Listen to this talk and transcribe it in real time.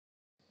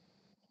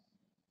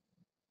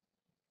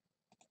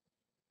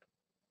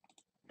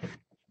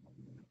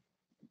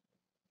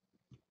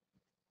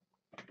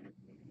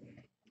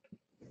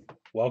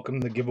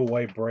Welcome to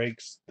Giveaway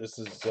Breaks. This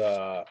is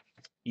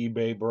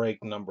eBay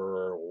break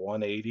number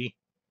 180.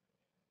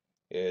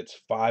 It's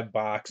 5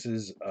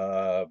 boxes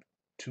of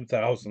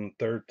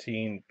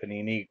 2013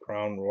 Panini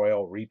Crown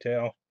Royal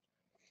Retail.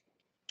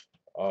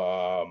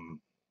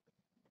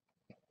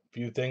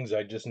 Few things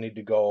I just need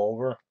to go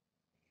over.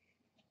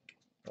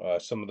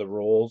 Some of the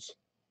rules.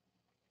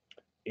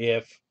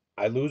 If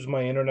I lose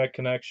my internet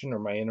connection or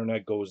my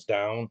internet goes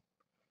down,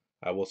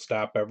 I will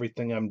stop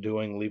everything I'm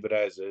doing, leave it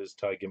as is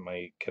till I get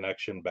my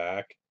connection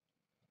back.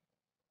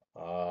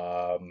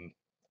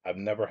 I've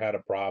never had a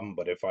problem,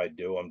 but if I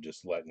do, I'm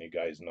just letting you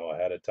guys know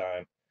ahead of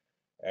time.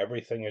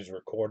 Everything is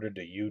recorded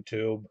to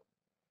YouTube.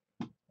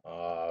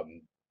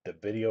 The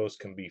videos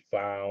can be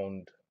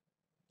found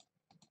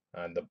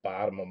on the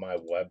bottom of my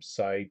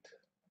website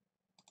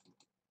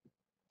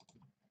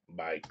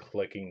by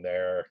clicking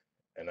there.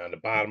 And on the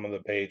bottom of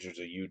the page, there's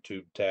a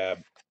YouTube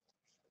tab.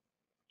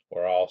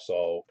 Or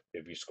also,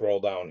 if you scroll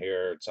down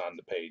here, it's on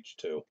the page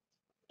too.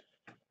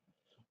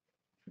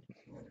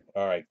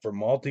 All right, for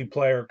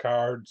multiplayer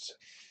cards,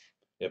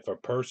 if a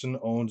person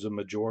owns a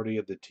majority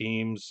of the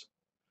teams,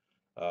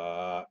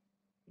 uh,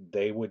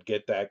 they would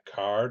get that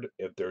card.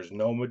 If there's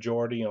no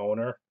majority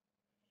owner,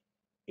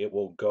 it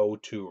will go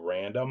to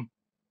random.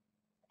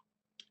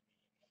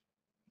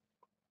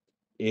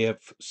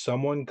 If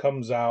someone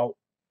comes out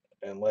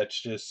and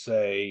let's just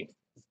say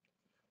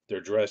they're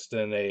dressed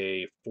in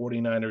a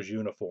 49ers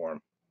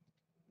uniform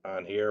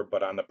on here,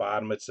 but on the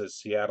bottom it says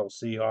Seattle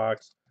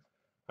Seahawks,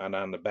 and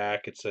on the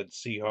back it said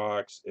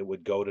Seahawks, it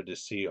would go to the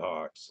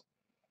Seahawks.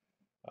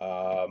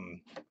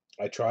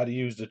 I try to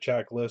use the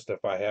checklist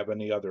if I have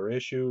any other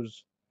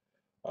issues.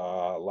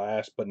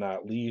 Last but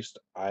not least,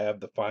 I have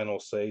the final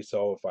say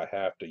so if I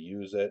have to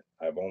use it.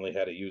 I've only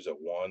had to use it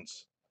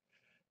once,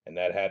 and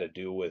that had to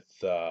do with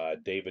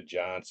David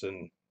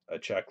Johnson. A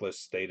checklist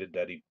stated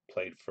that he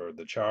played for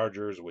the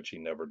Chargers, which he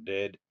never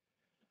did.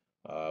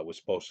 Was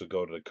supposed to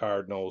go to the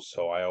Cardinals,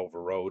 so I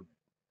overrode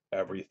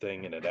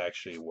everything, and it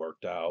actually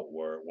worked out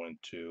where it went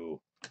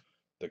to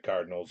the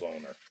Cardinals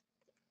owner.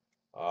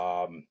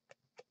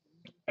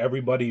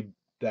 Everybody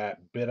that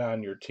bid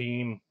on your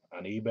team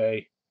on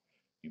eBay,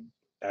 you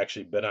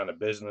actually bid on a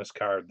business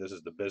card. This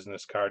is the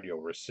business card you'll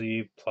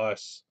receive.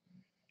 Plus,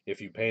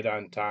 if you paid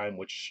on time,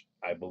 which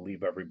I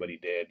believe everybody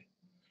did,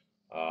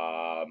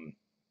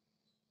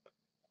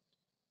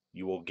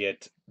 you will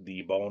get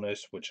the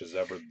bonus, which is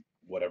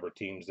whatever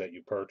teams that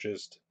you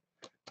purchased.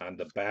 On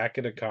the back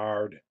of the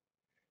card,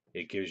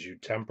 it gives you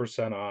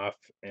 10% off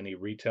any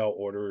retail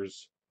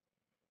orders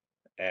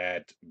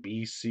at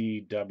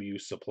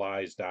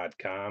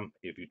bcwsupplies.com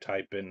if you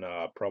type in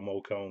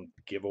promo code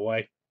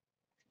giveaway.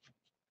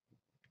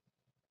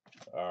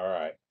 All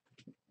right.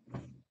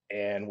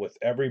 And with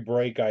every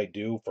break I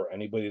do, for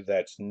anybody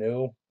that's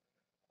new,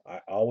 I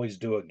always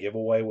do a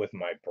giveaway with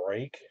my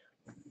break.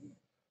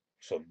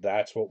 So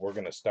that's what we're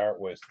going to start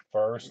with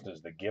first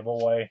is the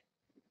giveaway.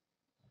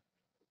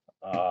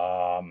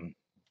 The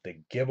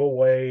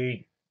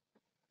giveaway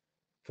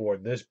for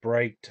this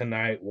break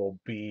tonight will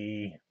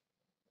be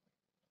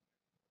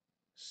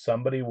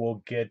somebody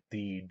will get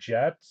the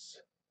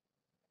Jets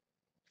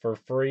for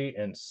free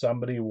and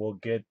somebody will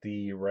get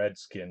the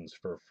Redskins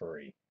for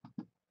free.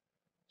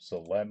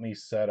 So let me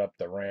set up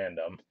the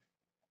random.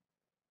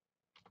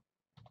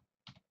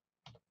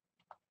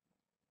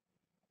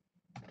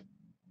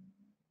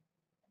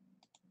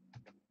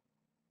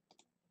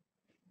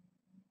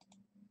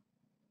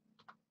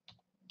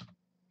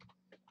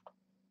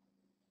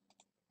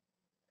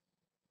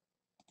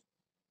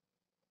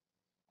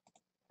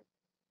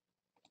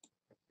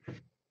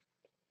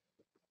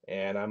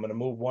 And I'm going to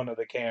move one of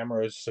the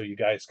cameras so you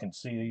guys can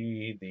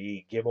see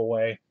the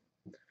giveaway.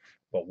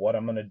 But what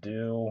I'm going to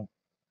do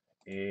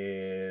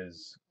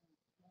is,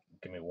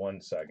 give me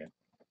 1 second.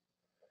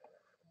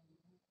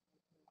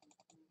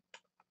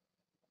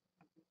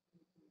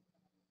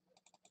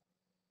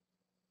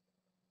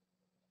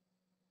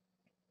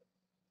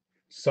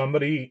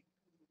 Somebody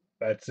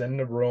that's in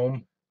the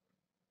room,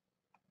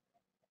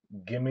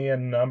 give me a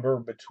number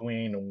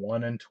between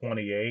 1 and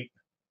 28.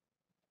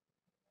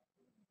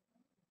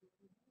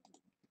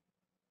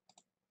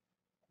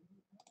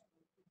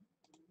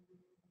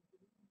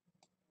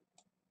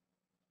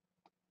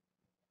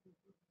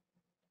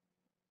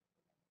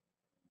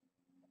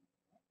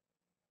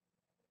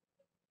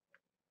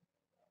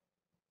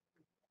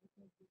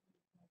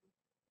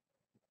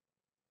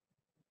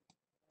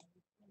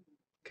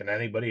 Can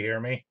anybody hear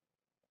me?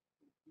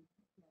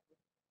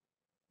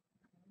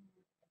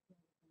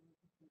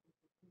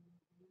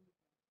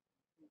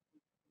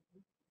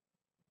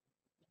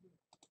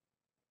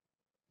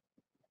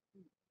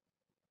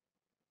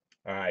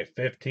 All right,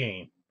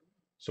 15.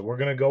 So we're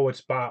going to go with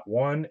spot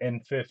 1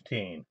 and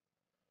 15.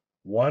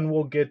 1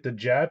 will get the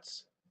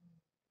Jets,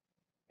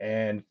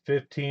 and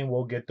 15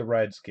 will get the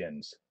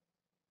Redskins.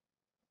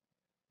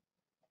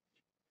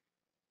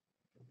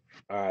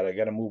 All right, I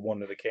got to move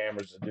one of the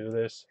cameras to do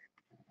this.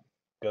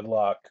 Good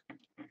luck.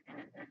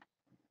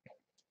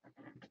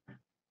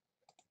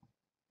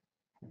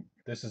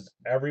 This is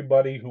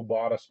everybody who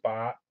bought a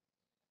spot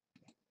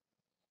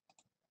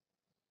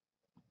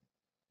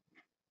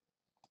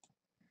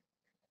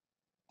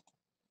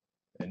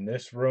In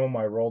this room,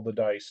 I roll the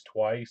dice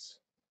twice.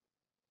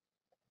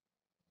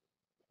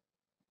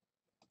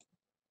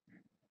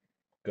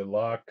 Good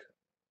luck.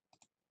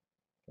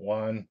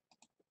 1,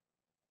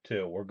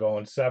 2. We're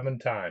going 7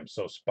 times.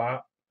 So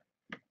spot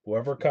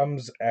whoever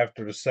comes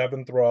after the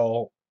 7th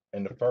roll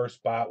in the first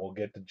spot will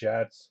get the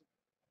Jets.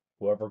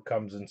 Whoever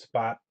comes in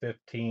spot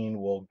 15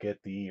 will get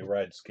the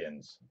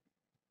Redskins.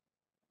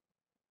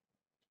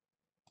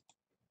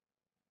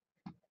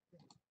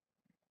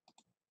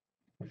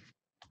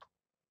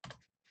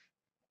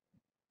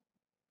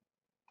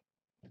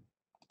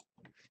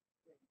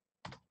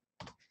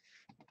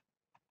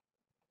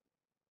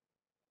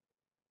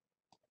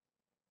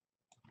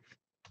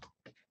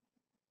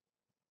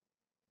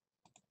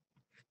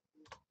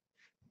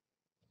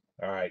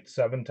 All right,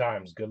 7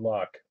 times. Good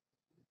luck.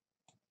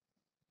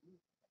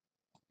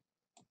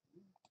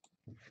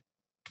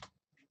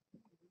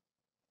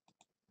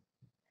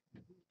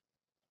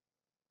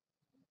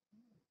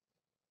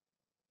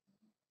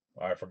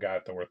 I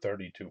forgot there were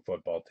 32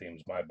 football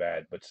teams. My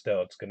bad. But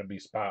still, it's going to be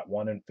spot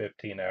 1 and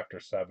 15 after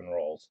 7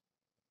 rolls.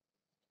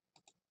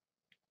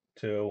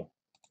 2,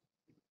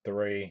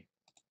 3,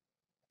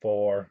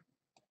 4.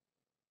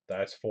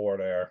 That's 4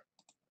 there.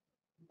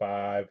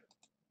 5,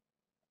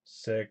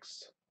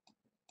 6.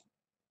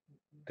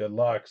 Good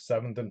luck.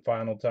 7th and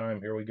final time.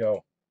 Here we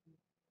go.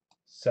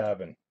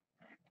 7.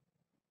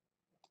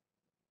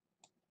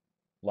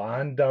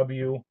 Line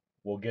W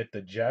will get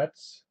the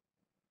Jets.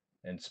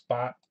 And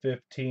spot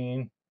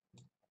 15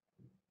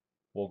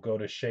 will go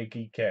to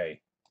Shaky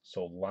K.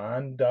 So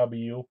line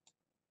W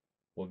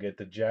will get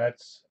the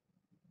Jets.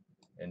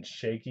 And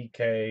Shaky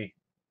K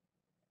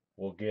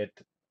will get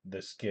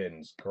the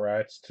Skins.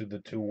 Congrats to the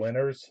 2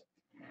 winners.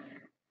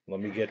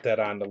 Let me get that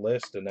on the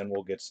list and then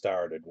we'll get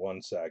started.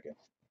 1 second.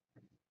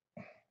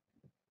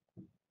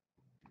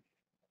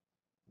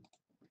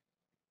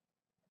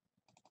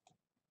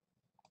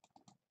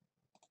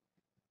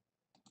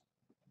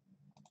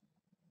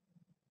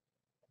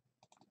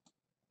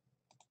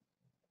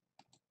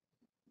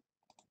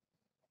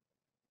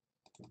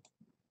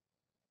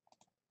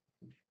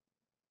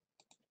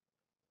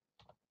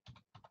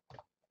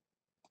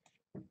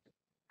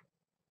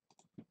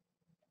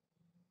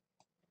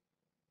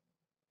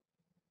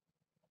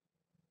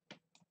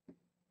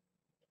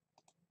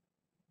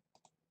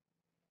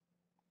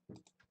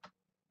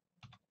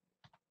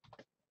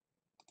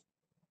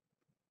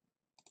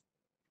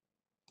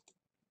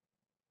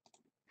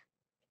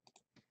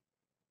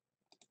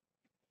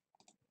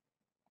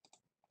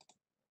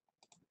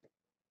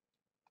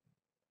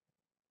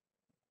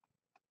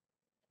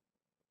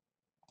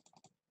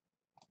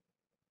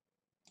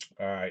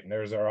 All right, and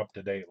there's our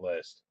up-to-date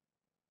list.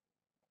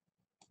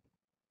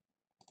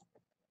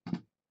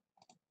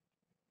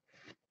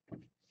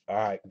 All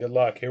right, good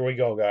luck. Here we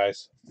go,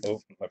 guys.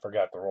 Oh, I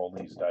forgot to roll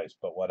these dice,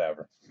 but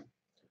whatever.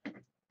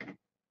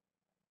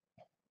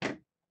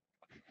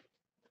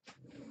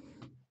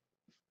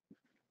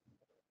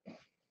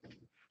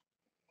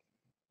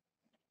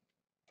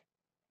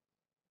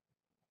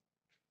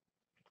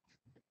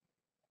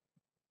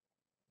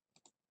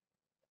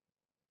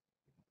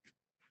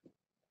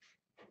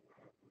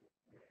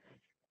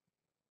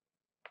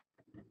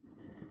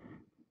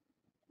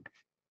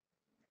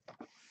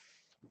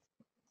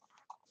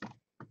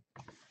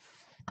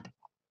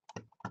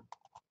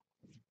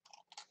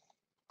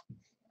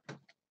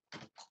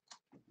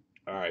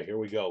 All right, here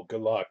we go. Good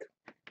luck.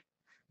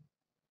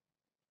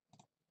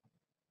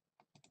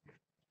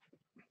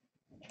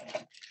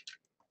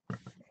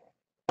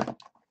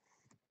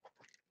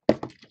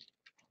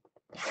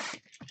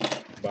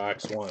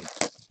 Box 1.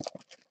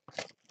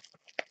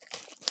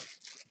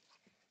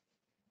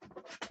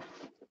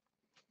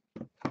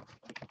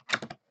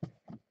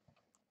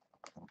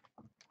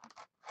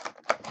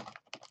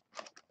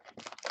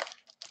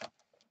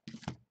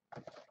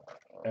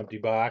 Empty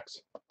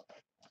box.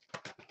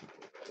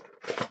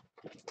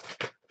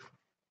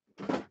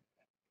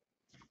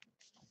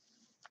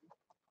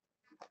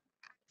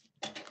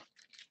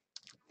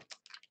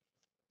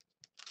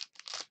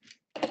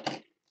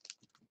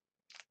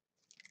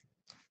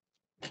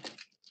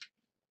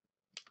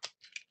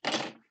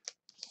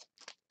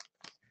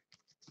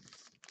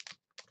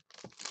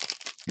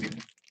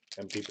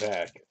 Empty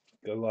pack.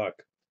 Good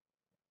luck.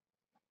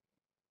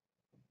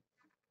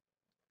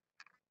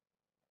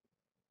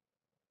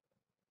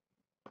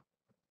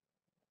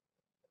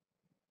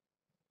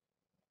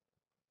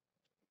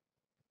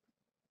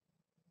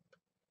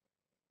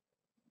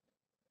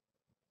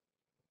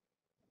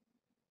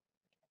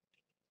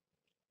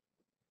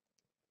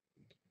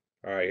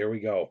 All right, here we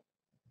go.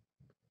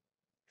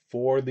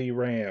 For the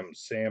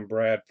Rams, Sam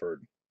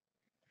Bradford.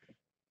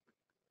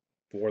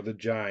 For the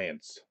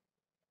Giants,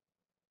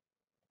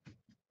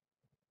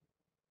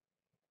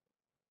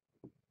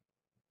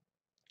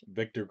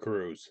 Victor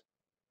Cruz.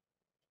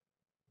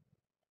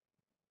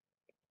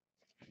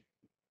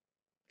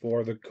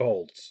 For the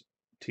Colts,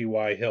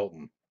 T.Y.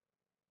 Hilton.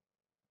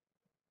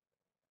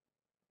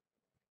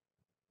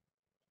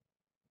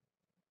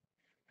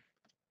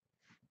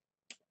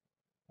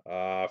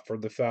 For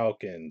the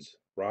Falcons,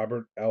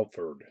 Robert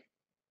Alford.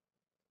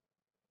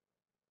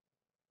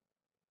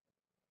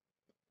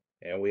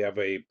 And we have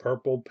a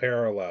purple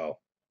parallel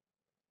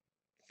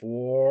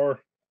for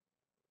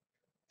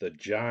the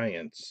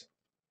Giants.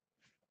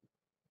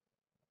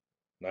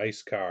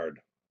 Nice card.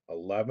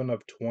 11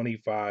 of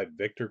 25,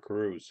 Victor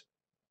Cruz.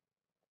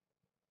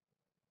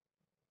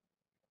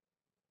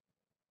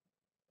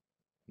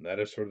 And that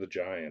is for the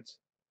Giants.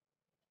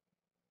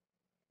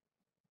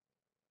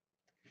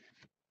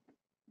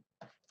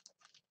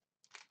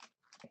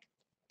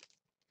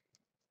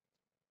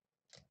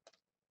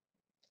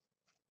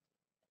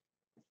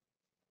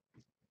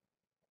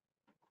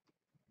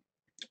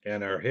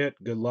 And our hit,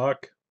 good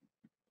luck,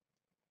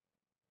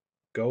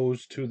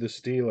 goes to the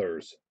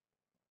Steelers.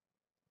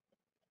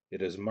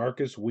 It is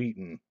Marcus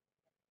Wheaton.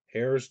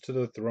 Heirs to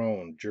the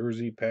Throne,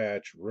 jersey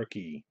patch,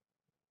 rookie.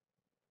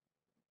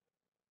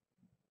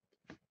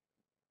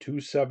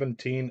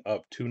 217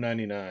 of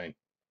 299.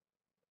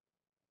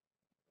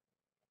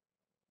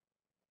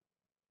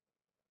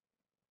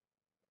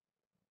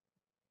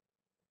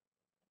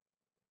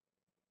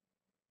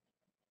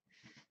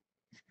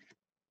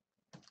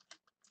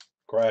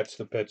 Congrats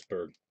to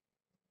Pittsburgh.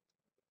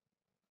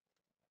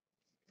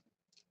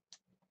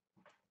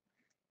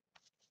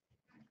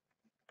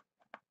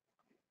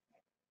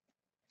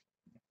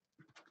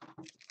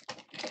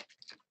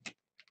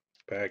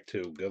 Pack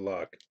 2, good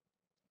luck.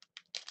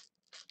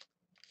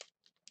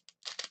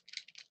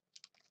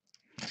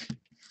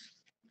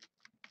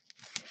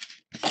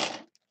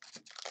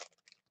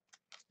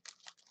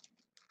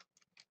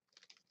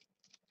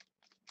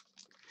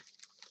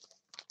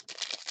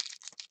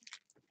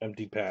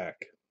 Empty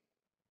pack.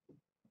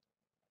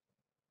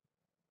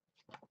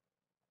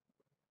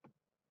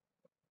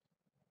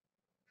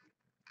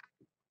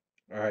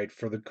 All right,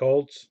 for the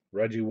Colts,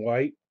 Reggie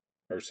Wayne.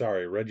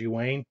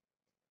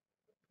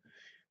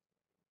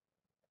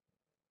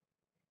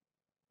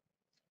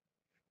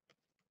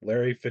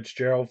 Larry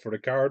Fitzgerald for the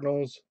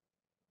Cardinals.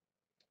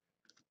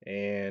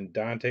 And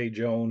Dante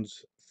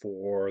Jones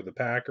for the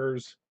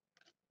Packers.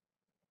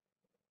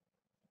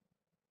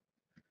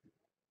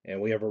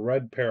 And we have a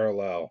red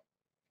parallel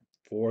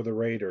for the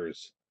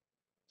Raiders.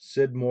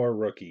 Sid Moore,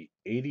 rookie,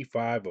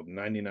 85 of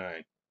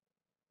 99.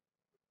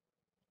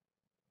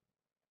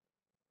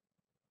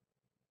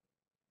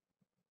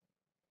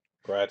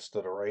 Congrats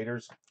to the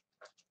Raiders.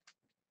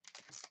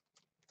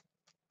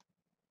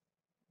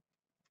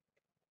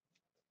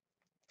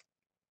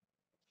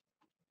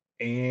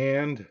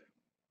 And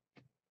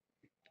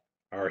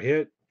our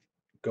hit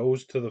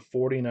goes to the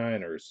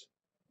 49ers.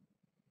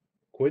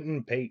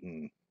 Quentin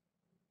Payton,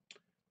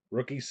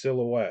 rookie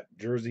silhouette,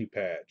 jersey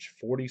patch,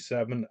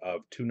 47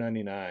 of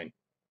 299.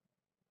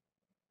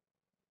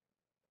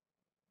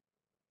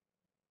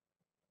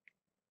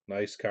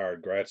 Nice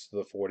card. Congrats to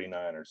the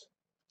 49ers.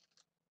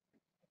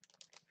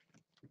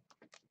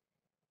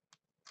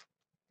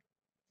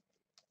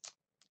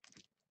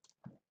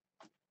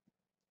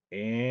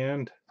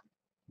 And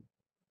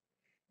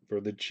for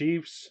the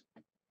Chiefs,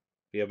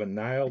 we have a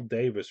Nile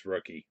Davis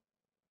rookie.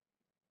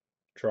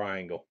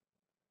 Triangle.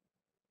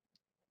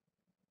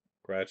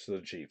 Congrats to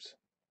the Chiefs.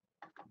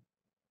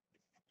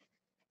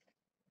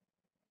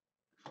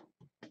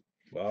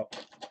 Well,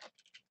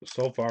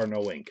 so far,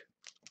 no ink.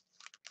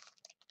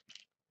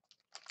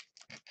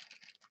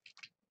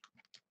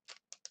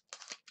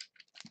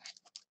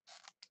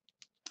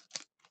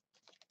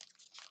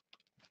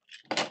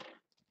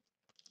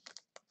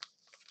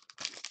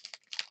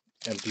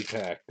 Empty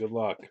pack. Good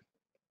luck.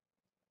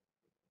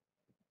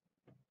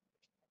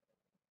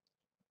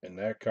 And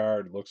that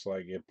card looks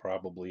like it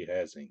probably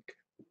has ink.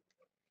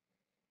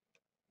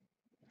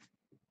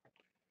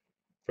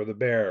 For the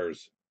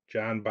Bears,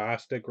 John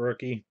Bostic,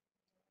 rookie.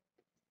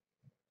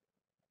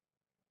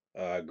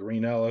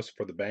 Green Ellis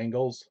for the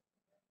Bengals.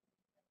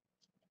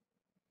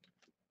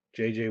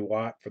 J.J.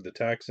 Watt for the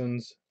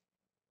Texans.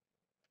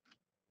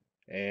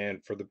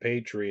 And for the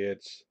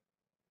Patriots,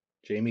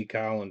 Jamie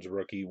Collins,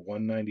 rookie,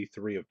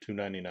 193 of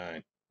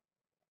 299.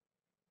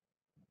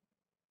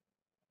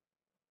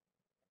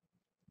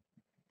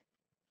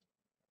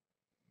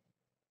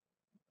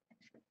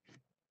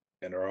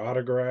 And our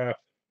autograph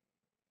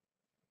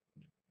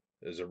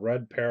is a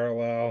red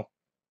parallel.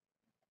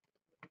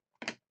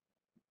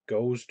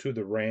 Goes to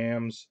the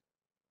Rams,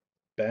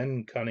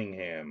 Ben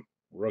Cunningham,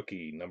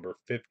 rookie, number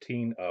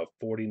 15 of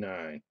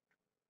 49.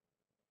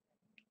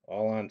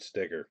 All on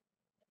sticker.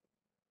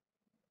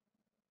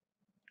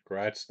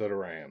 Congrats to the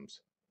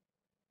Rams.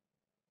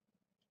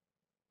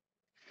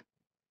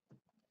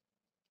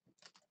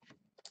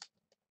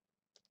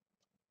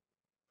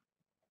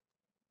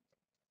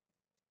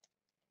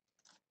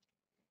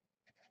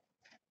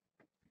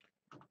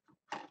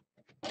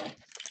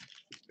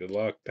 Good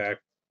luck, pack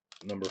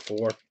number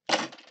 4.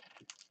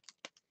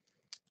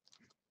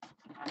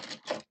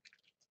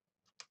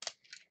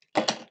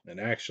 And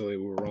actually,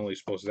 we were only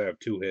supposed to have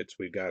 2 hits.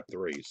 We got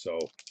 3, so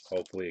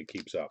hopefully it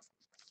keeps up.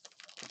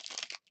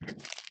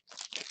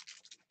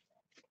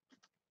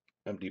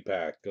 Empty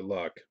pack. Good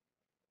luck.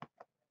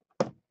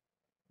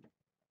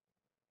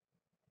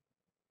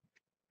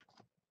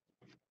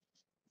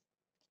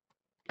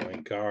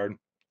 card.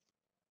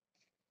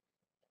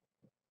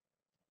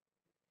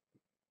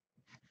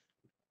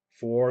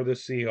 For the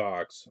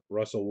Seahawks,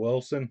 Russell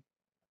Wilson.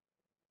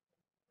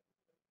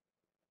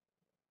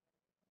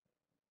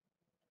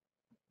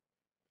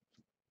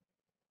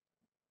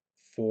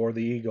 For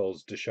the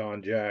Eagles,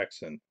 Deshaun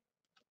Jackson.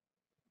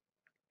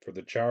 For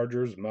the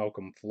Chargers,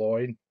 Malcolm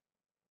Floyd.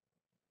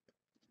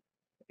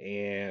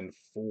 And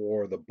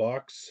for the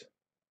Bucks,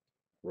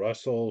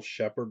 Russell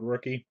Shepard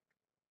rookie.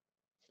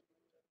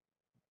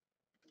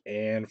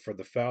 And for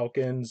the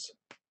Falcons,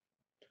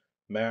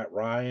 Matt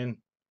Ryan,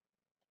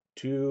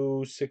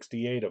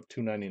 268 of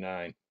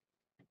 299.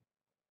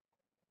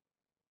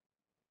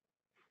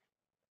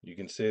 You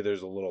can see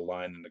there's a little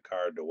line in the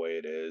card the way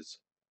it is.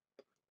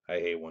 I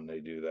hate when they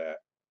do that.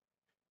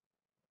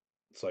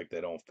 It's like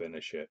they don't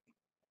finish it.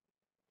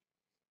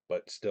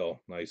 But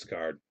still, nice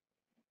card.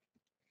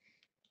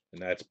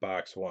 And that's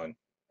box 1.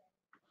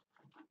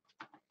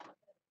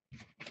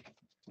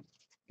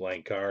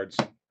 Blank cards.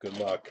 Good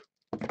luck.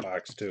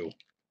 Box 2.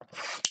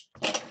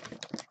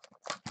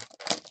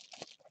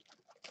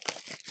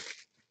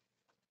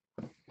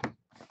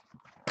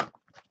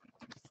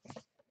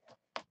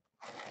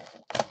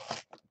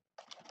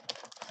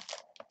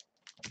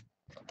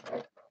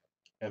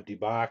 Empty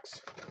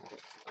box.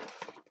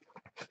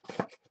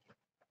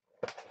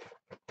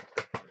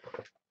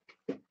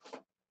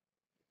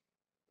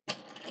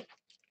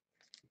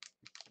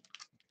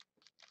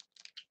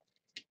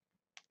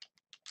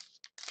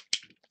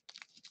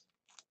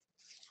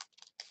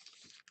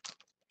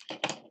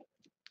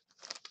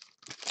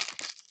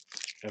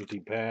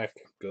 Empty pack.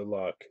 Good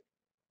luck.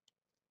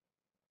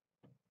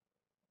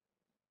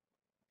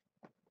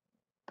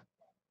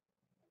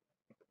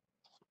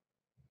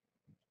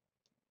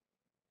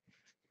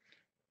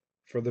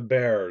 For the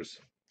Bears,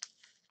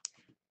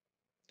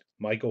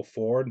 Michael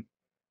Ford.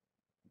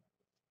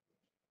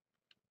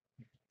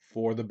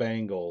 For the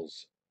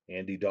Bengals,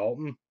 Andy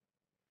Dalton.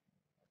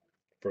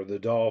 For the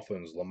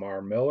Dolphins,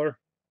 Lamar Miller.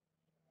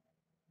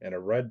 And a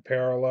red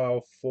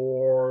parallel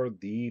for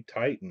the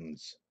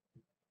Titans,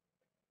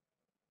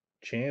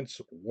 Chance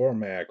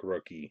Warmack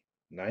rookie,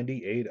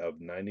 98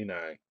 of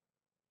 99.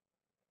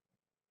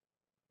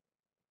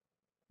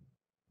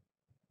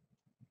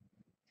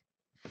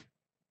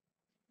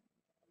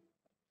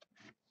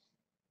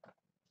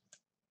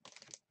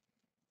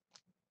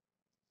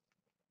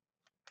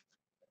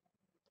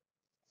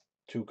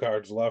 Two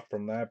cards left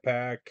from that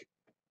pack.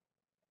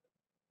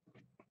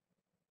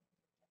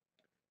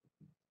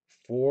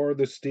 For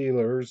the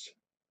Steelers,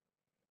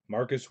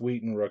 Marcus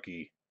Wheaton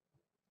rookie,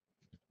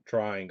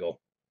 triangle.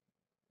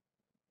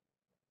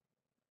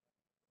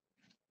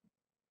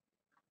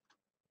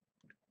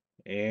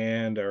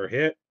 And our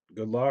hit,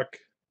 good luck,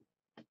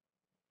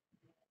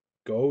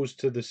 goes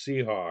to the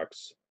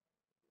Seahawks.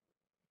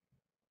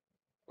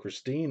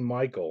 Christine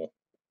Michael,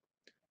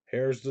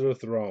 Heirs to the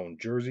Throne,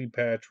 jersey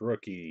patch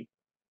rookie,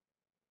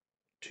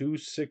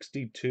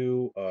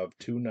 262 of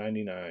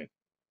 299.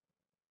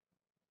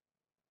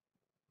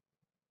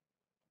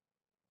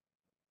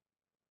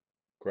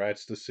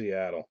 Congrats to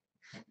Seattle.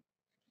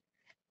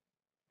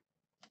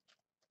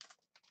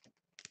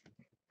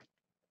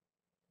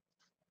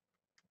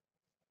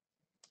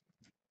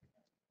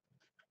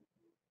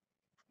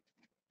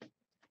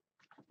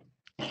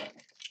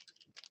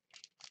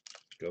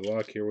 Good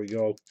luck. Here we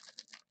go.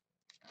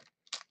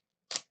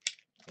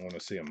 I want to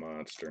see a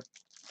monster.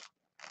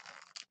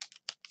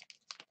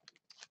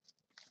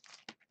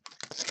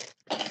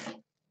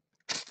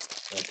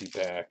 Empty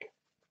pack.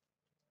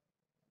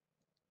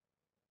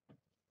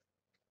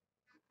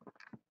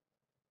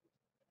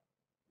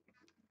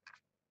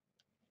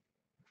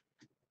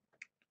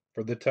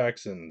 For the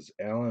Texans,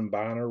 Alan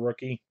Bonner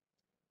rookie.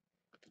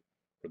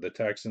 For the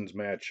Texans,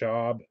 Matt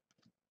Schaub.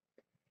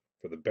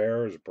 For the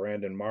Bears,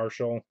 Brandon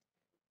Marshall.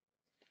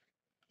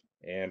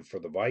 And for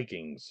the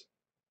Vikings,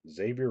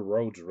 Xavier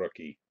Rhodes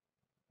rookie.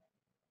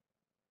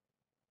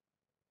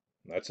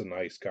 That's a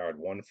nice card.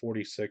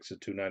 146 of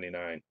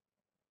 299.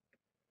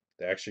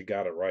 They actually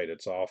got it right.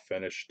 It's all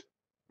finished.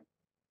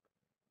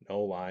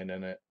 No line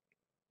in it.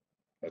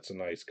 That's a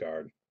nice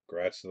card.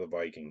 Congrats to the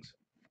Vikings.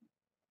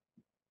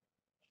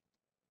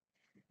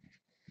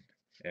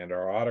 And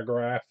our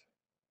autograph.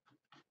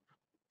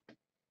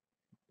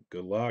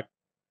 Good luck.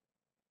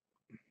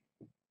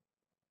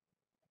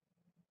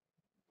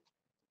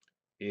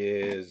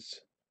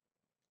 Is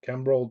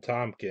Kembrell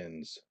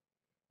Tompkins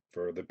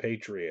for the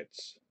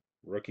Patriots.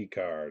 Rookie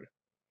card.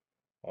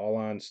 All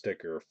on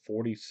sticker.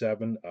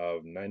 47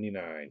 of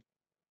 99.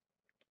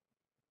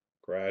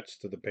 Congrats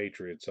to the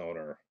Patriots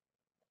owner.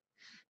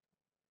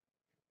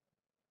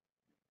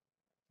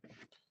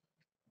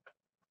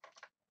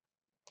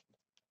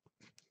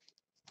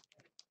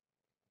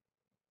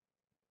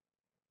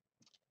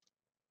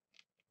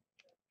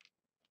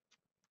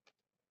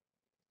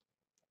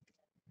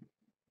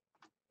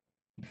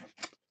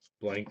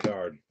 Blank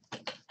card.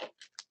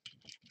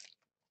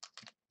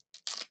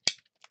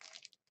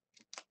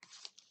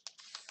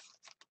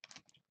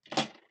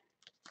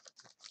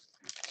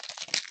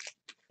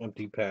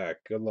 Empty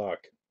pack. Good luck.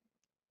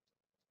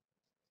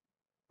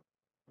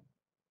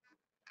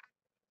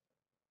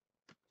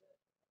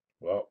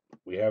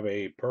 we have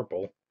a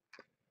purple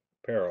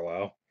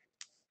parallel.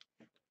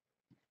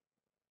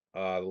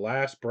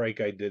 Last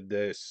break I did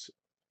this,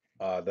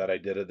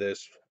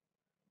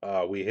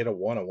 we hit a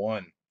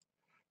 1-1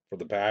 for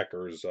the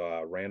Packers.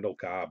 Randall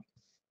Cobb,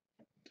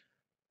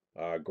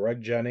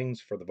 Greg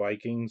Jennings for the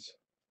Vikings,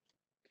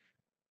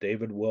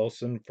 David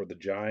Wilson for the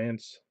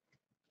Giants,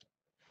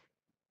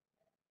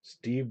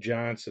 Steve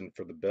Johnson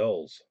for the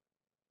Bills,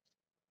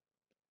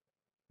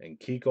 and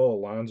Kiko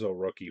Alonso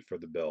rookie for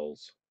the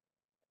Bills.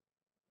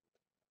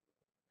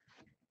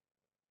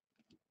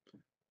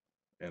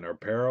 And our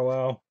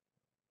parallel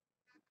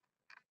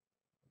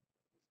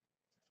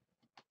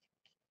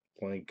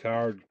playing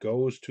card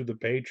goes to the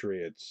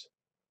Patriots.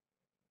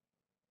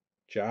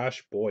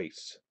 Josh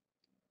Boyce,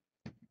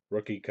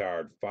 rookie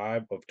card,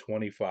 5 of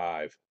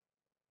 25.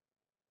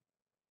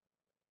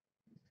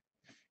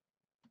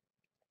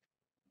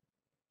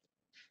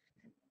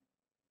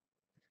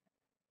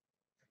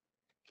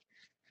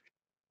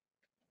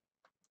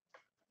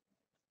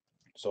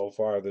 So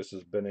far, this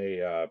has been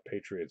a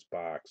Patriots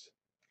box.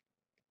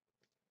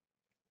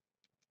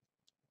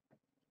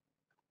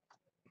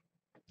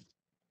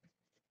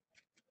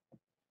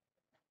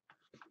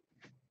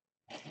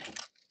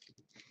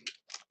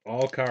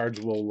 All cards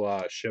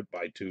will ship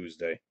by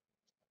Tuesday.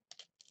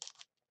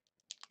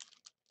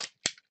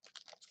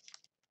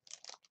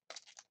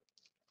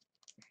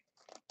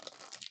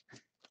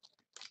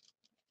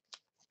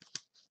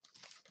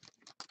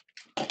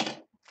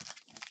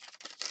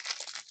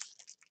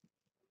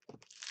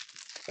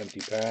 Empty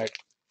pack.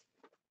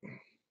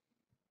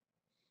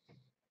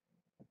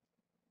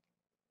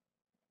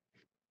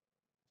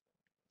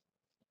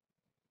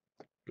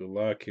 Good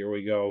luck. Here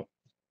we go.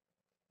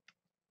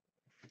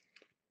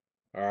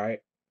 All right.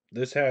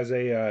 This has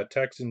a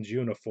Texans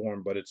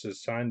uniform, but it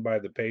says signed by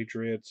the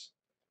Patriots.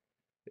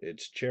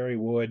 It's Cherry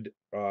Wood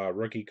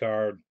rookie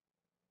card,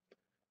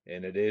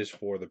 and it is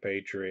for the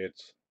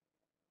Patriots.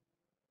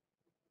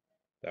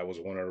 That was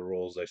one of the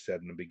rules I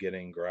said in the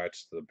beginning.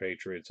 Congrats to the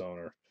Patriots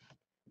owner.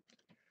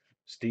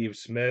 Steve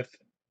Smith,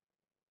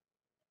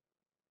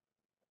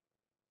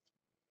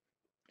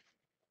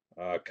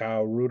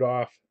 Kyle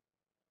Rudolph,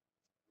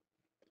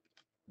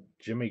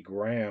 Jimmy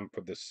Graham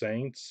for the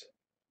Saints,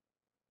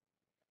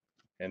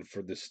 and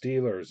for the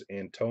Steelers,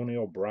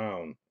 Antonio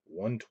Brown,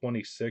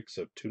 126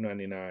 of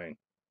 299.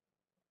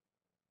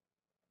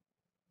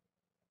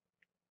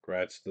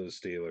 Congrats to the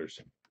Steelers.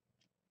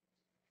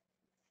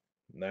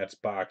 And that's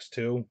box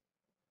 2.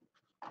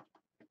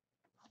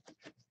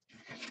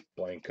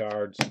 Blank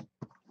cards.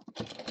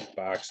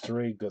 Box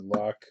 3, good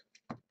luck.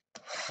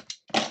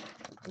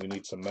 We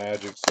need some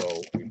magic,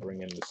 so we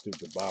bring in the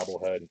stupid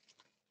bobblehead.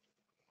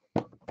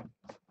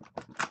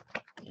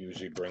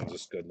 Usually brings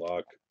us good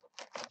luck.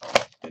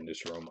 In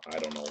this room, I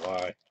don't know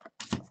why.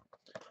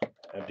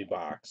 Empty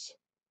box.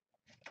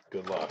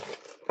 Good luck.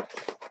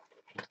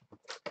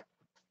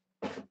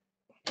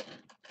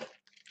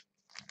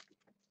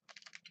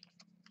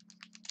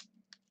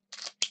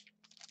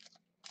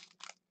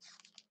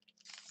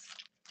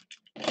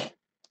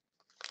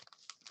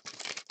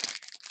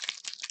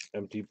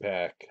 Empty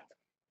pack.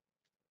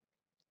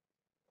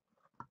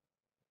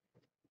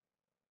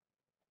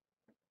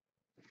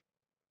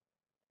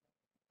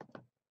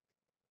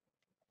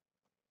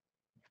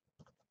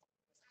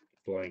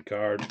 Blank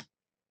card.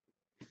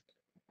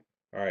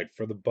 All right,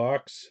 for the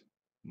Bucks,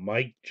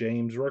 Mike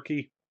James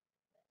rookie.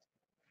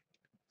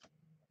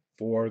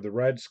 For the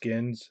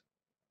Redskins,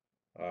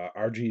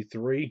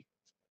 RG3.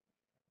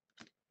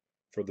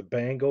 For the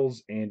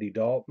Bengals, Andy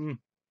Dalton.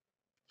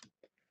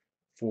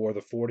 For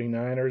the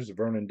 49ers,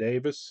 Vernon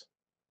Davis.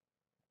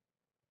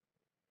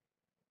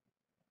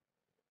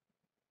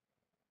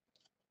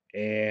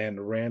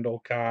 And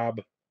Randall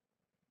Cobb,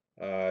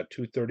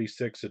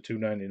 236 of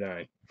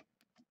 299.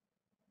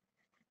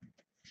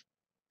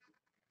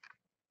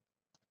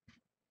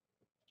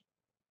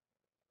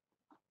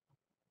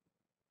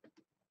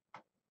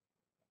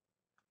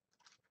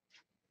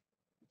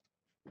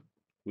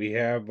 We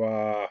have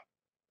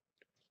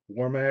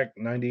Warmack,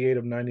 98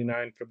 of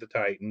 99 for the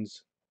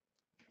Titans.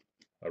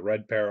 A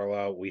red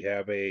parallel. We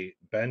have a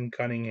Ben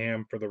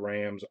Cunningham for the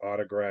Rams,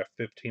 autograph,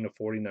 15 of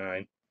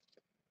 49.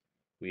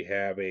 We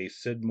have a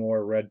Sid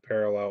Moore red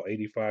parallel,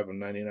 85 of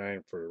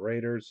 99 for the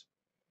Raiders.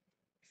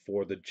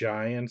 For the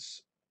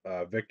Giants,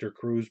 Victor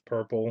Cruz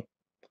purple,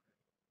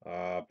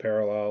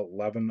 parallel,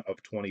 11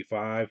 of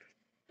 25.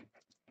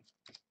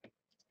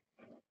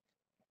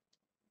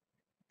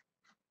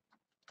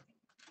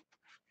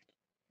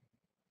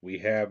 We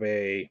have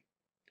a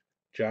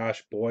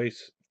Josh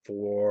Boyce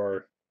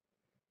for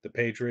the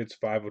Patriots,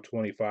 5 of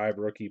 25,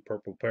 rookie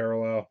purple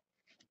parallel.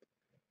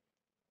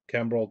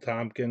 Kembrell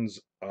Tompkins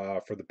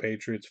for the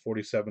Patriots,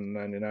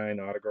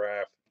 47.99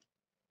 autograph.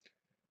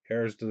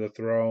 Heirs to the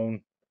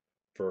Throne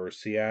for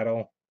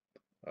Seattle,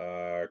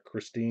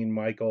 Christine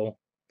Michael,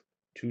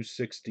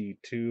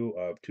 262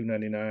 of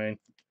 299.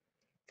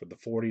 For the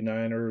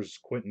 49ers,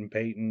 Quentin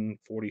Payton,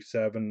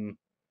 47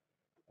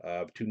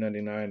 of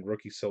 299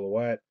 rookie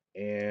silhouette.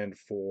 And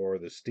for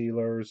the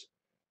Steelers,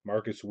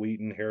 Marcus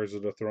Wheaton, Heirs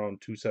of the Throne,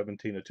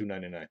 217 to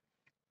 299.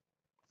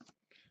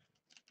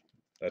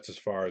 That's as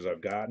far as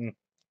I've gotten.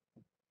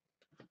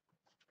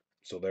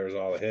 So there's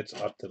all the hits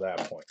up to that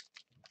point.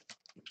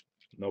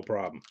 No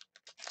problem.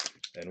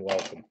 And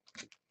welcome.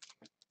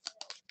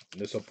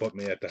 This will put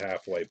me at the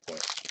halfway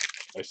point.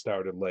 I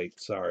started late.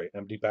 Sorry.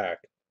 Empty pack.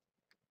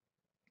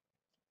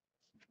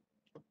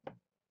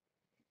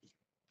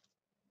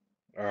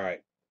 All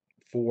right.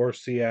 For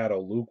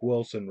Seattle, Luke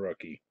Wilson,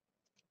 rookie.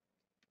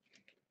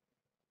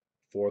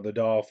 For the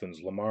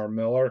Dolphins, Lamar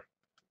Miller.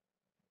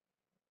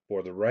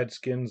 For the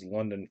Redskins,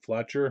 London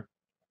Fletcher.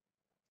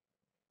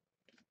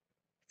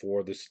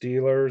 For the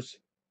Steelers,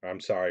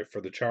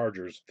 for the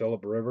Chargers,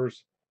 Phillip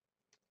Rivers.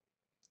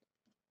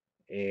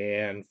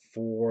 And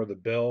for the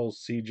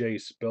Bills,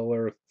 CJ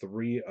Spiller,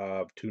 3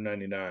 of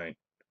 299.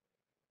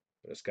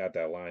 But it's got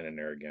that line in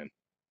there again.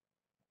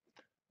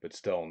 But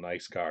still,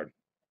 nice card.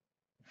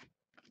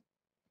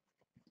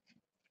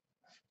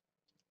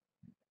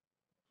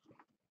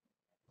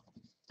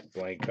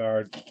 Blank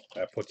card.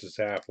 That puts us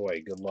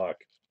halfway. Good luck.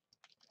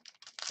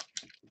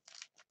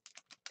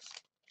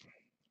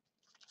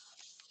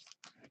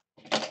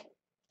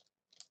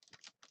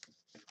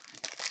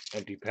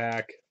 Empty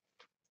pack.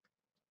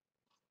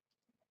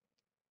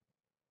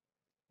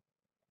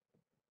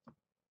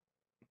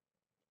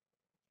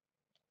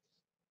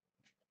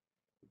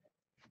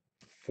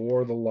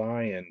 For the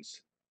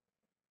Lions,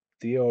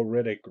 Theo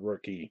Riddick,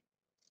 rookie.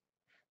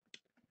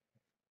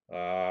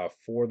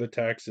 For the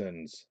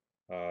Texans,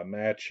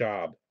 Matt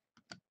Schaub.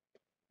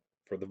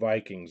 For the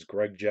Vikings,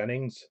 Greg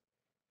Jennings.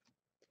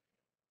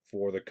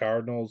 For the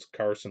Cardinals,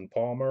 Carson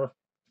Palmer.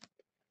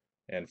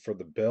 And for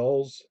the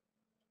Bills,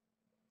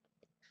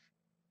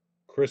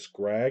 Chris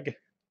Gregg.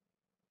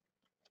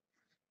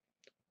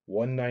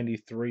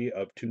 193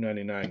 of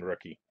 299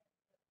 rookie.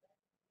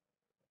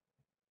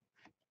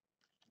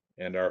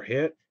 And our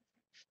hit,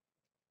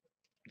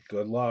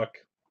 good luck.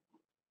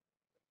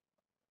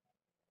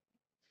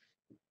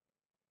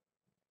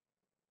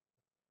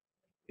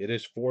 It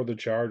is for the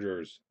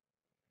Chargers.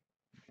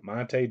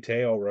 Monte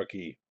Teo,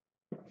 rookie.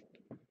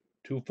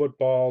 2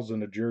 footballs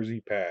and a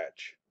jersey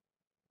patch.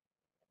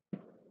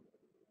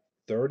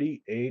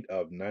 38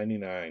 of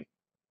 99.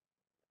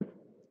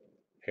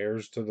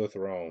 Heirs to the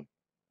Throne.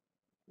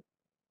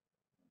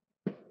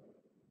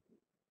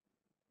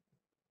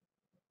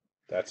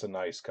 That's a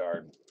nice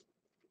card.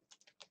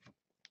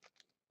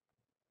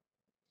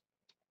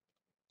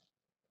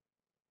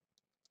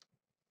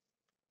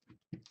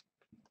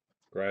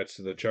 Congrats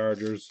to the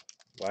Chargers.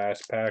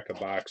 Last pack of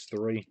box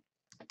 3.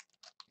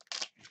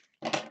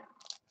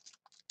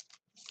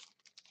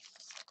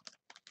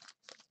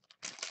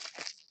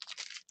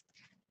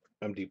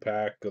 Empty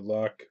pack. Good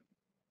luck.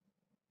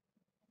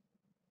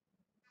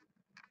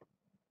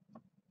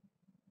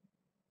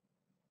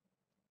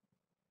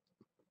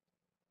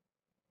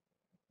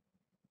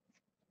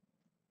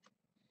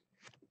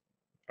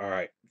 All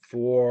right.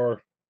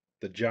 For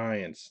the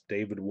Giants,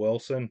 David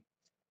Wilson.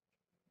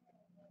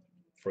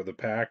 For the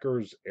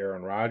Packers,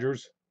 Aaron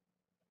Rodgers.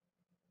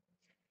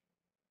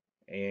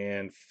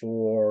 And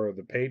for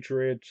the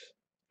Patriots,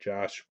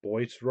 Josh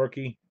Boyce,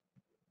 rookie.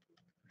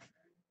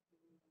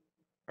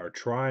 Our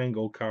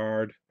triangle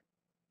card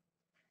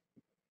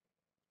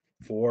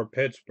for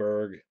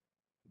Pittsburgh.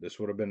 This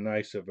would have been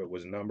nice if it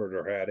was numbered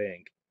or had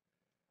ink.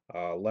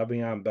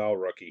 Le'Veon Bell,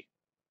 rookie.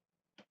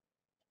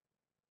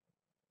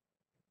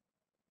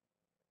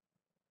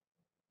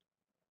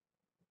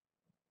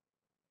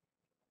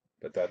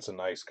 But that's a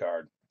nice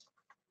card.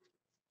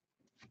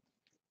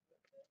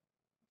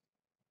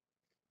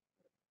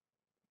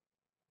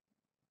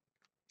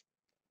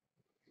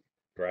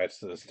 Congrats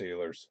to the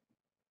Steelers.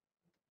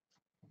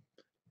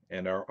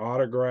 And our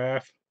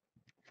autograph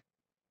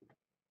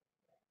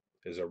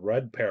is a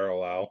red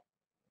parallel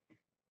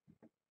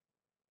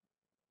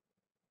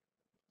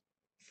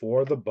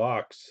for the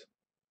Bucks.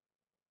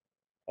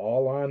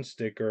 All on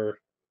sticker.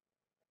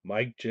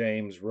 Mike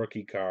James,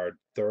 rookie card,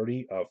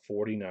 30 of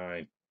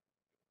 49.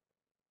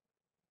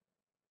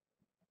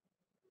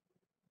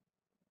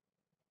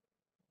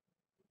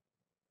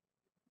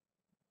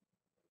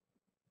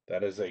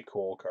 That is a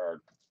cool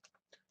card.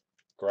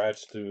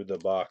 Congrats to the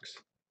Bucks.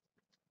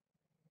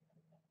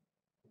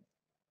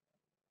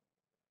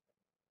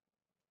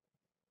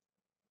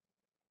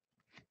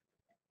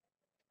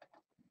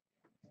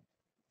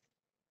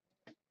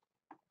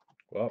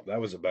 Well,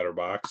 that was a better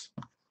box.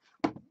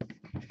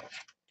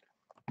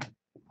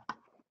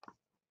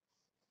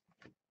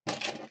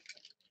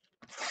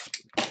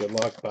 Good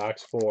luck,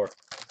 box 4.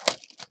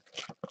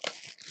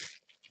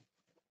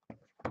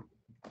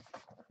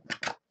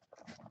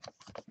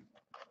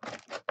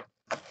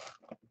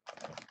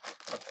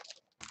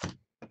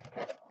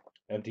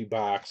 Empty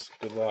box.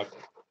 Good luck.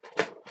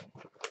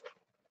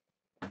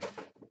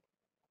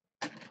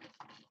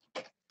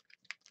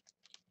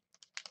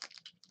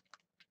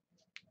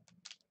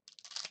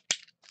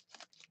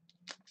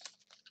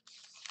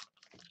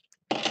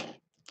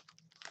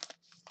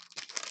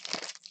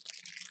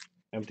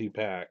 Empty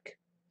pack.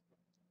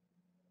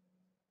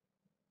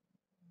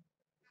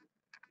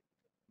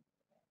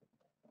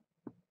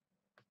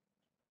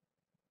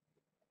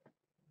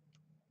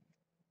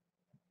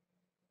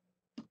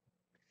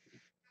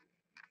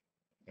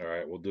 All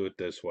right, we'll do it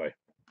this way.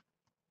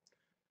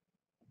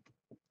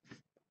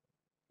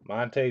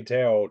 Monte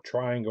Teo,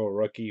 triangle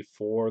rookie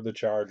for the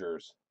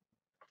Chargers.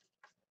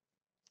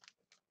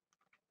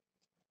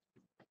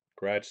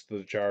 Congrats to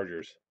the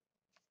Chargers.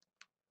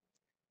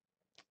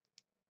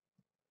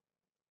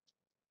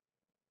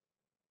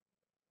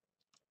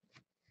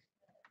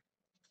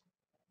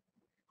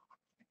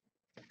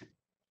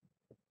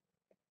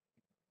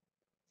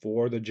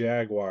 For the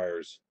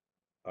Jaguars,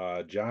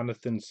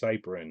 Jonathan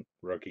Cyprin,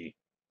 rookie.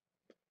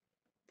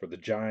 For the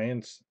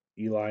Giants,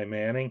 Eli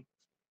Manning.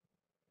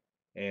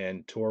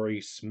 And Torrey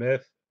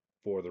Smith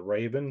for the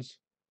Ravens.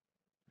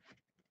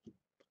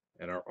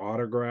 And our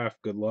autograph,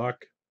 good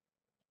luck.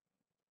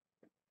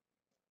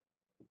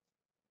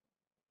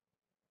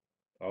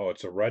 Oh,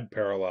 it's a red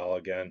parallel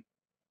again.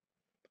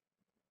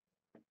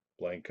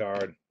 Blank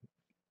card.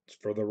 It's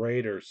for the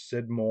Raiders,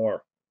 Sid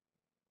Moore.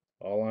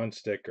 All on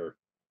sticker.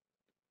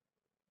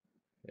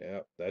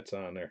 Yep, that's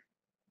on there.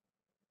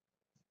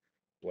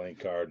 Blank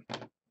card.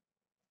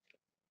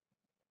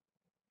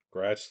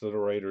 Congrats to the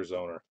Raiders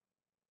owner.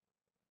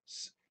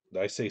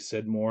 Did I say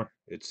Sid Moore?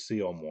 It's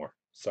Seal Moore.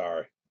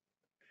 Sorry.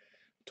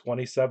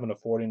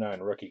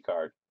 27/49 rookie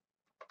card.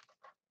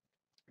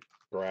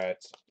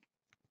 Congrats.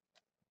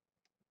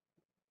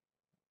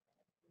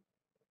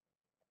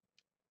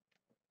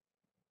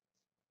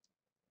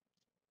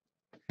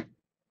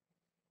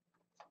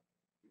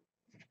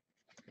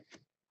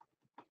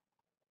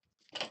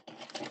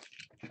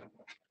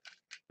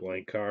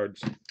 Blank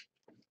cards.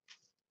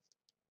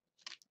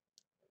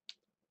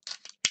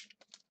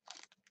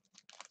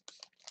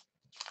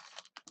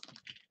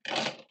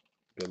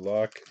 Good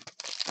luck.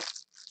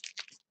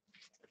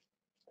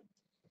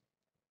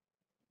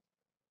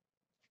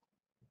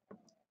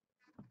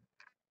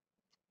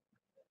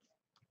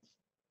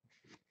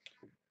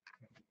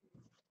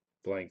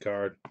 Blank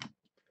card.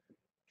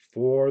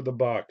 For the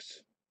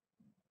Bucks,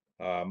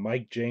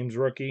 Mike James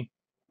rookie.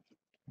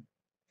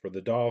 For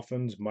the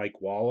Dolphins,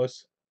 Mike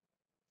Wallace.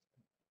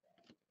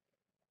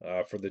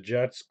 For the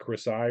Jets,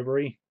 Chris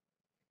Ivory.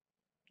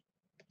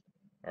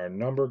 Our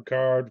numbered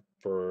card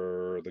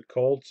for the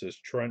Colts is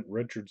Trent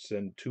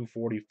Richardson,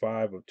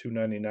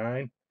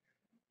 245/299.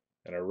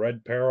 And our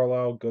red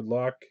parallel, good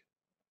luck,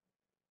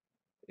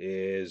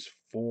 is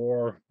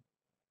for,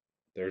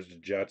 there's the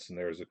Jets and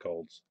there's the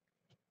Colts.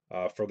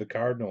 For the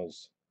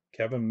Cardinals,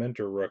 Kevin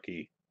Minter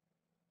rookie,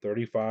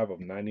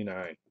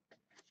 35/99.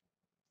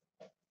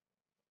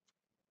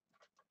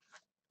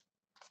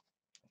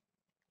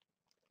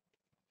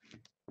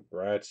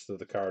 Congrats to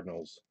the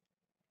Cardinals.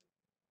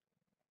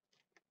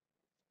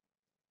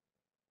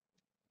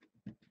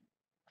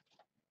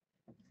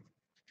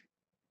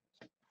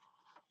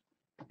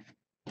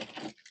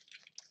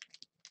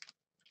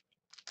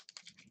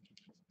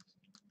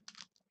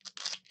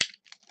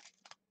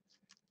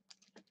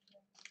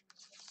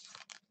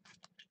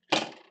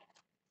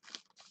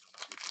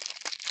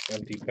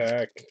 Empty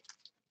pack.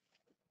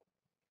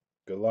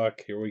 Good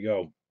luck. Here we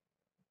go.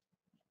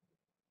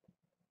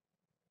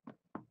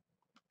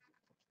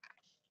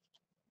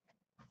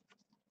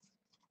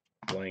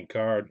 Blank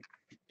card.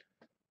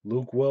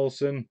 Luke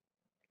Wilson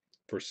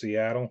for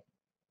Seattle.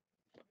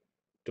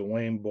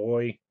 Dwayne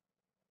Bowe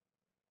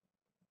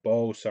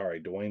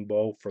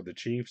for the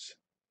Chiefs.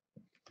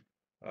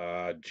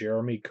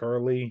 Jeremy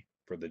Curley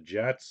for the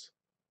Jets.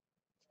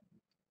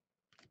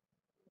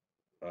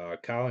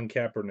 Colin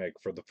Kaepernick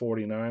for the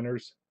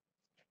 49ers.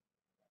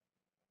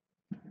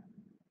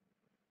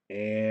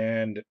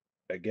 And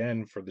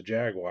again for the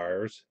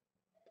Jaguars,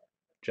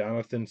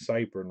 Jonathan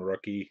Cyprin,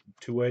 rookie,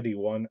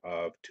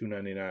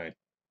 281/299.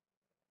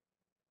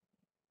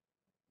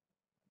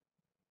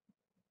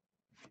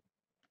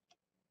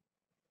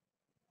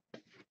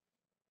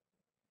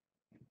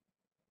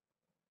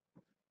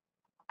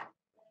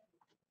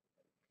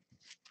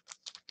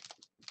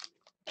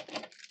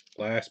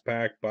 Last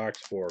pack, box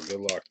 4.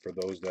 Good luck for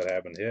those that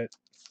haven't hit.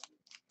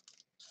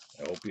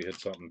 I hope you hit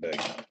something big.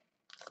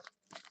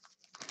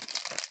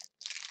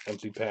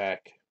 Empty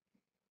pack.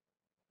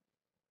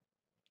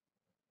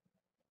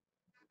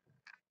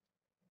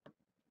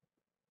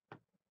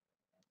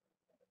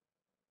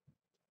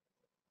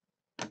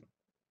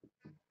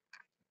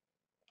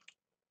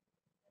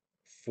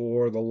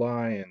 For the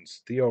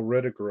Lions, Theo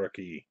Riddick,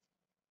 rookie.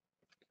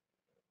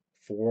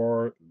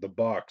 For the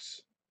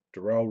Bucks,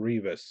 Darrelle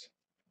Revis.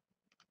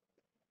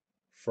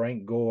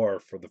 Frank Gore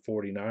for the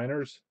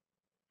 49ers.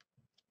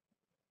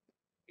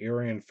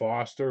 Arian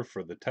Foster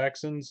for the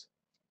Texans.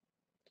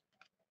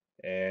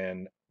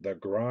 And the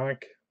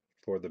Gronk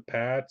for the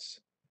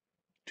Pats,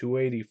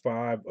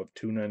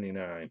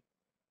 285/299.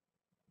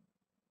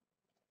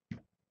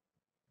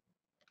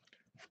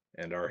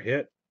 And our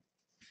hit,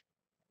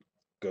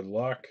 good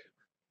luck,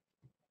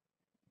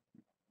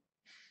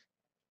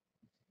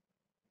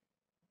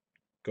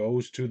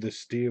 goes to the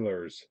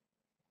Steelers.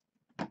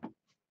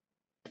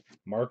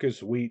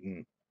 Marcus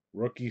Wheaton,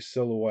 rookie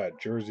silhouette,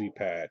 jersey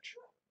patch,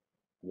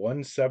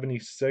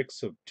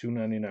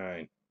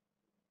 176/299.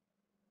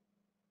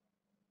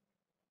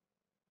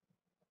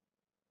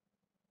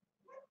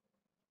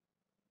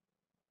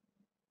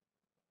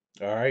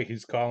 All right,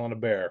 he's calling a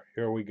bear.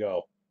 Here we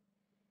go.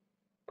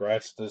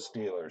 Congrats to the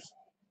Steelers.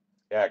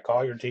 Yeah,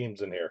 call your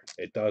teams in here.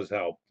 It does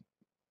help.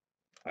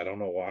 I don't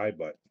know why,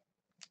 but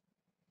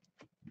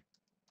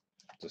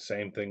it's the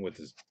same thing with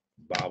his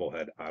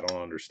bobblehead. I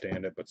don't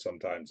understand it, but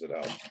sometimes it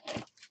helps.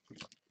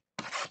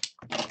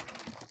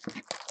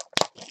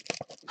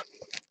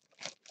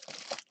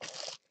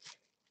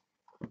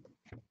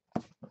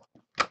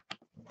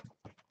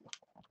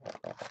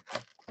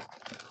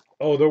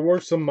 Oh, there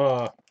were some.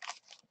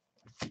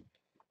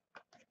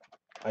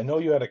 I know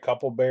you had a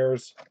couple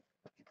bears,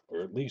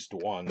 or at least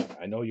one.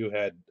 I know you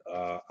had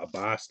a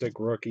Bostic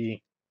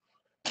rookie.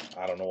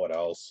 I don't know what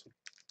else.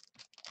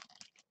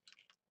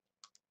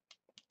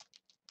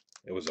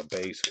 It was a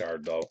base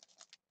card though.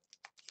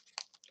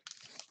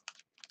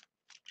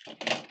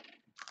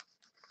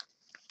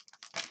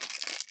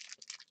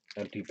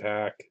 Empty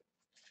pack.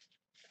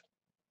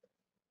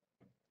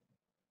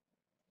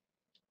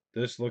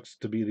 This looks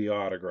to be the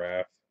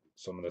autograph,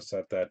 so I'm going to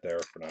set that there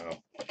for now.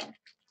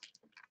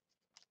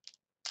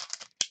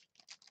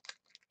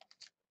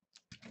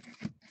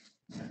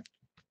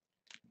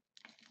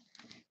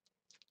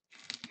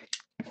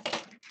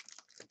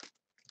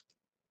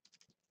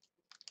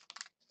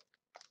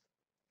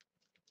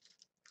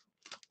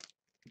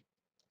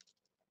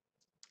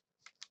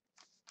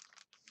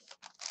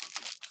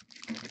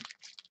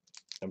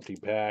 Empty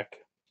pack.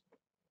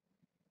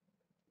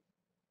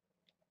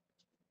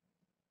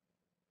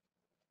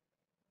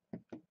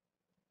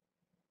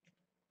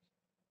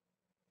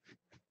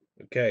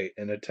 Okay,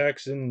 in a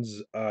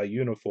Texans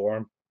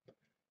uniform,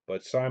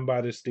 but signed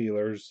by the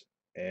Steelers,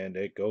 and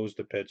it goes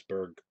to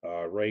Pittsburgh.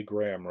 Ray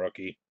Graham,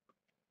 rookie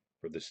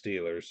for the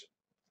Steelers.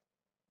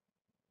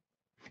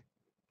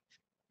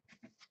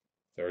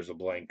 There's a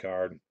blank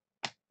card.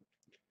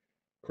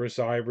 Chris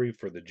Ivory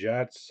for the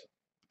Jets.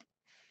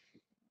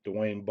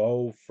 Dwayne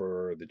Bowe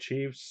for the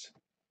Chiefs.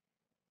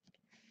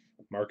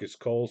 Marcus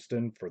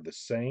Colston for the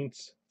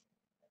Saints.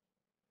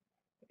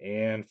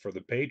 And for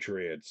the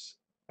Patriots,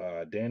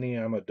 Danny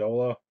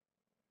Amendola,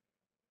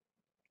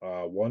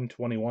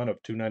 121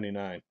 of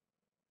 299.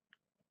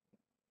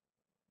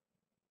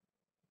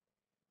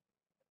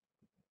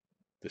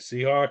 The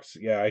Seahawks,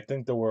 yeah, I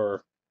think there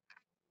were.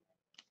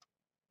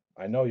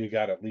 I know you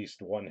got at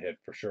least one hit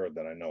for sure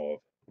that I know of.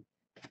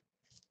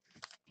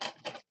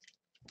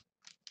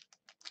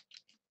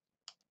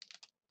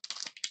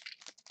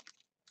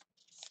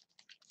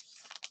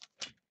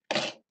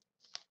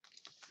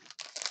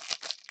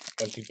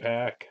 Empty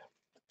pack.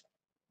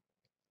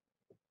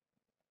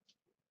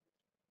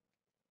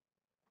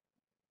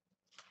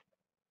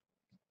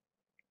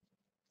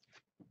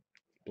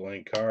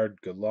 Blank card.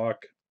 Good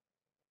luck.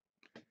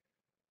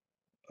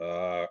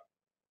 Uh,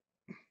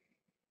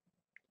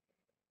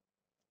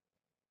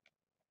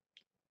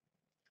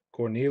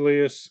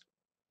 Cornelius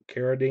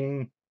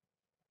Carradine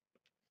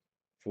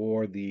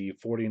for the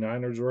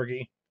 49ers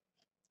rookie.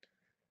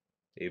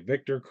 A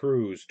Victor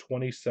Cruz,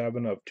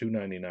 27 of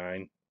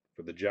 299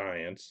 for the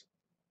Giants.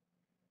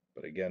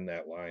 But again,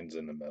 that line's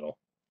in the middle.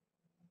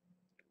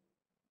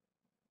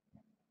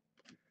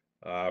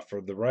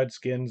 For the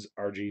Redskins,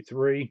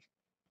 RG3.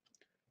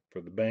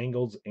 For the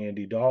Bengals,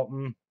 Andy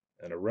Dalton.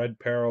 And a red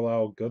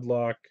parallel, good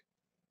luck,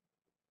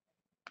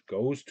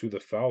 goes to the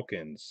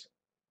Falcons.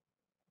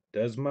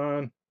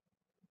 Desmond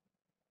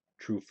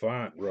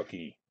Trufant,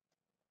 rookie.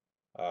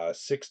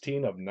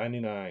 16 of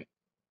 99.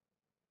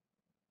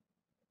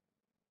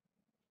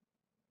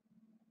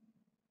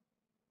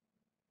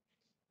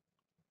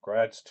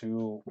 Congrats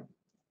to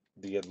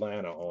the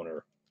Atlanta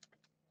owner.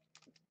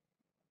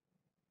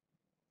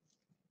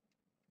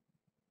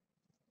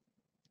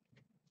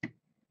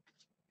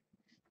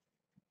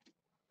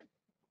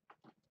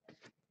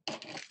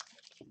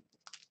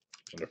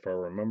 And if I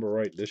remember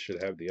right, this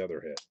should have the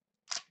other hit.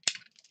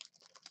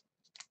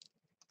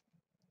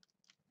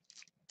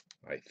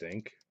 I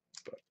think.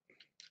 But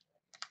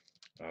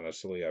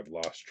honestly, I've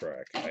lost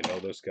track. I know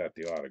this got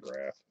the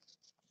autograph.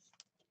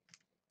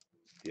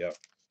 Yep.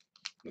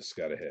 This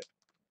got a hit.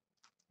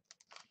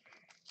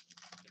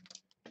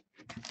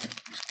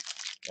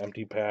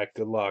 Empty pack.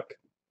 Good luck.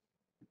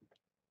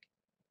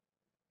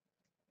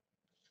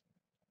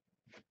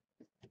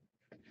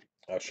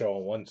 I'll show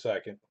in 1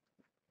 second.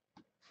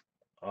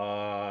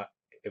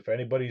 If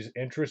anybody's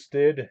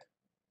interested,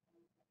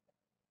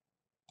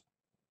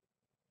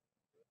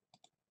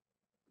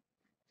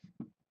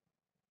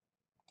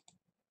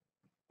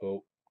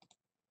 oh,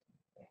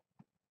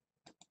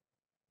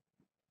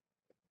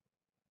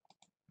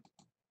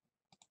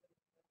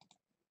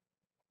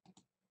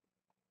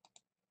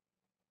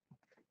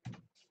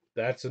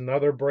 that's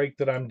another break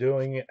that I'm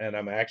doing, and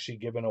I'm actually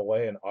giving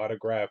away an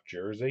autographed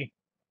jersey.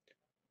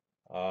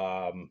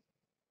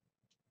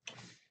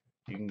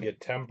 You can get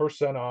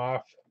 10%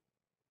 off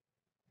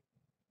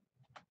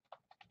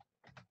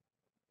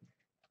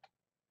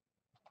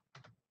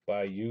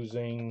by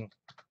using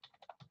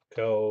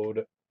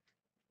code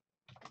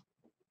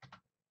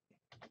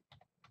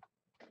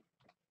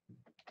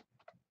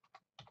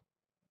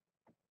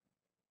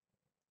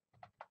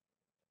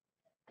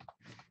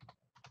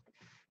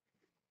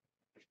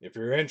If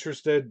you're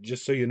interested,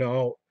 just so you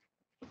know,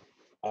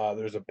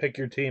 there's a pick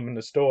your team in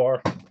the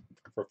store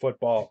for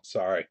football.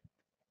 Sorry.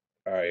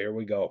 All right, here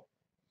we go.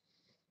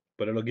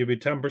 But it'll give you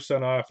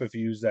 10% off if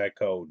you use that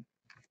code.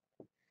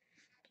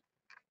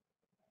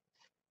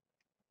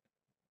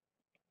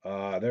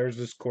 There's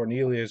this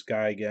Cornelius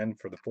guy again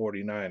for the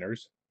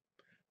 49ers.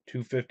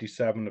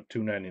 257 of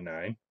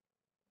 299.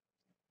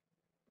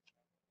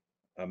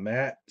 A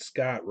Matt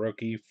Scott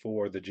rookie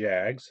for the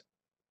Jags.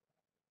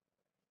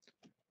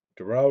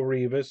 Darrell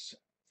Revis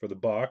for the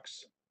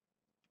Bucks.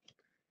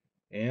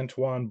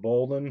 Antoine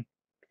Bolden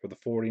for the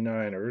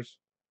 49ers.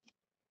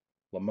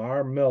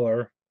 Lamar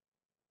Miller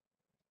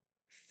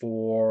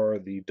for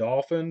the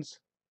Dolphins.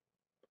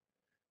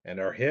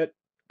 And our hit,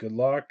 good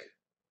luck,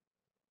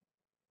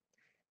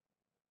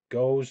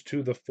 goes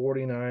to the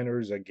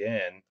 49ers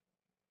again.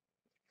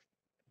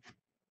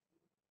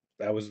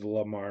 That was the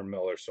Lamar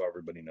Miller, so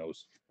everybody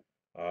knows.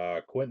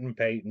 Quentin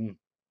Payton,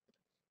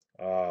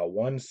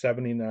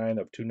 179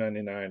 of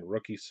 299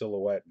 rookie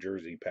silhouette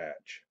jersey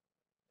patch.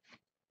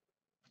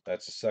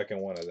 That's the second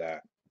one of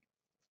that.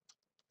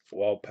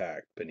 Well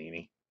packed,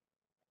 Panini.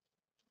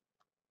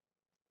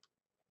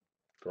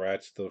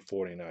 Congrats to the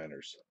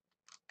 49ers.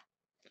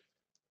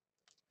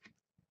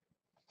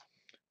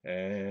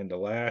 And the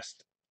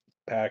last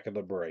pack of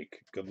the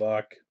break. Good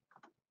luck.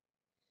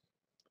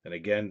 And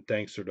again,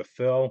 thanks to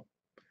Phil.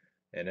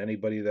 And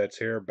anybody that's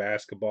here,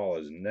 basketball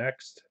is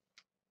next.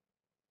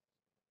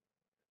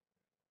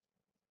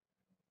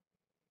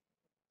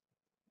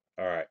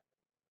 All right.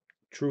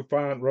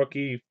 Trufant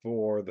rookie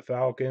for the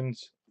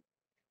Falcons.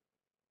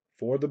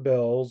 For the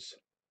Bills,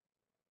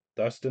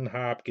 Dustin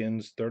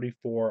Hopkins,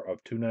 34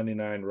 of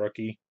 299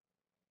 rookie.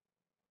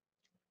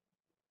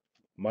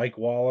 Mike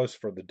Wallace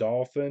for the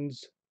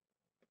Dolphins.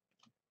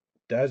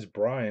 Des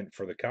Bryant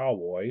for the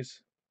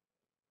Cowboys.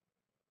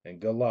 And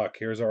good luck.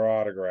 Here's our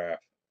autograph.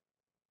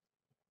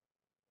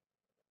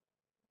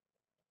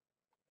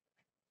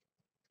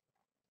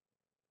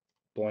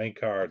 Blank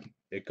card.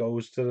 It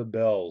goes to the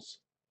Bills.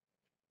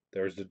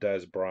 There's the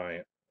Des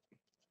Bryant.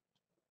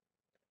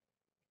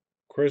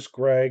 Chris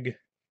Gregg,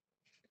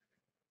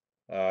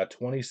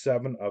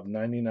 27 of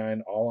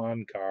 99 all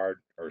on card,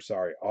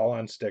 all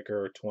on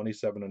sticker,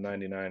 27 of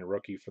 99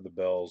 rookie for the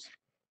Bills.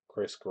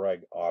 Chris Gregg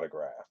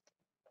autograph.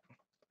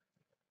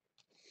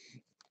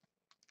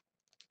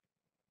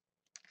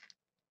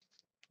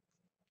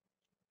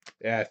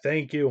 Yeah,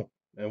 thank you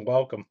and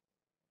welcome.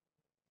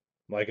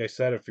 Like I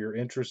said, if you're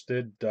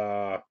interested,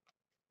 I'm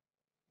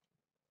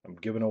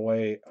giving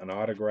away an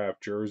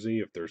autographed jersey.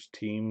 If there's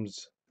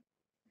teams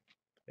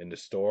in the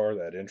store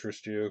that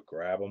interest you,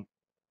 grab them.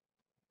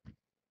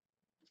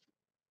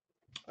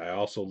 I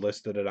also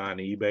listed it on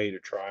eBay to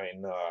try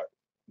and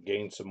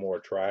gain some more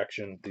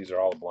traction. These are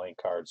all blank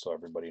cards, so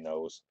everybody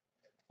knows.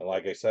 And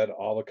like I said,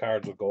 all the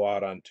cards will go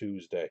out on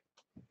Tuesday.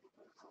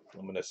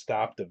 I'm going to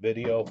stop the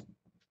video.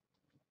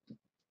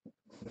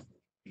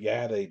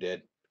 Yeah, they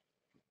did.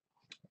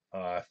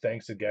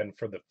 Thanks again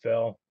for the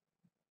fill.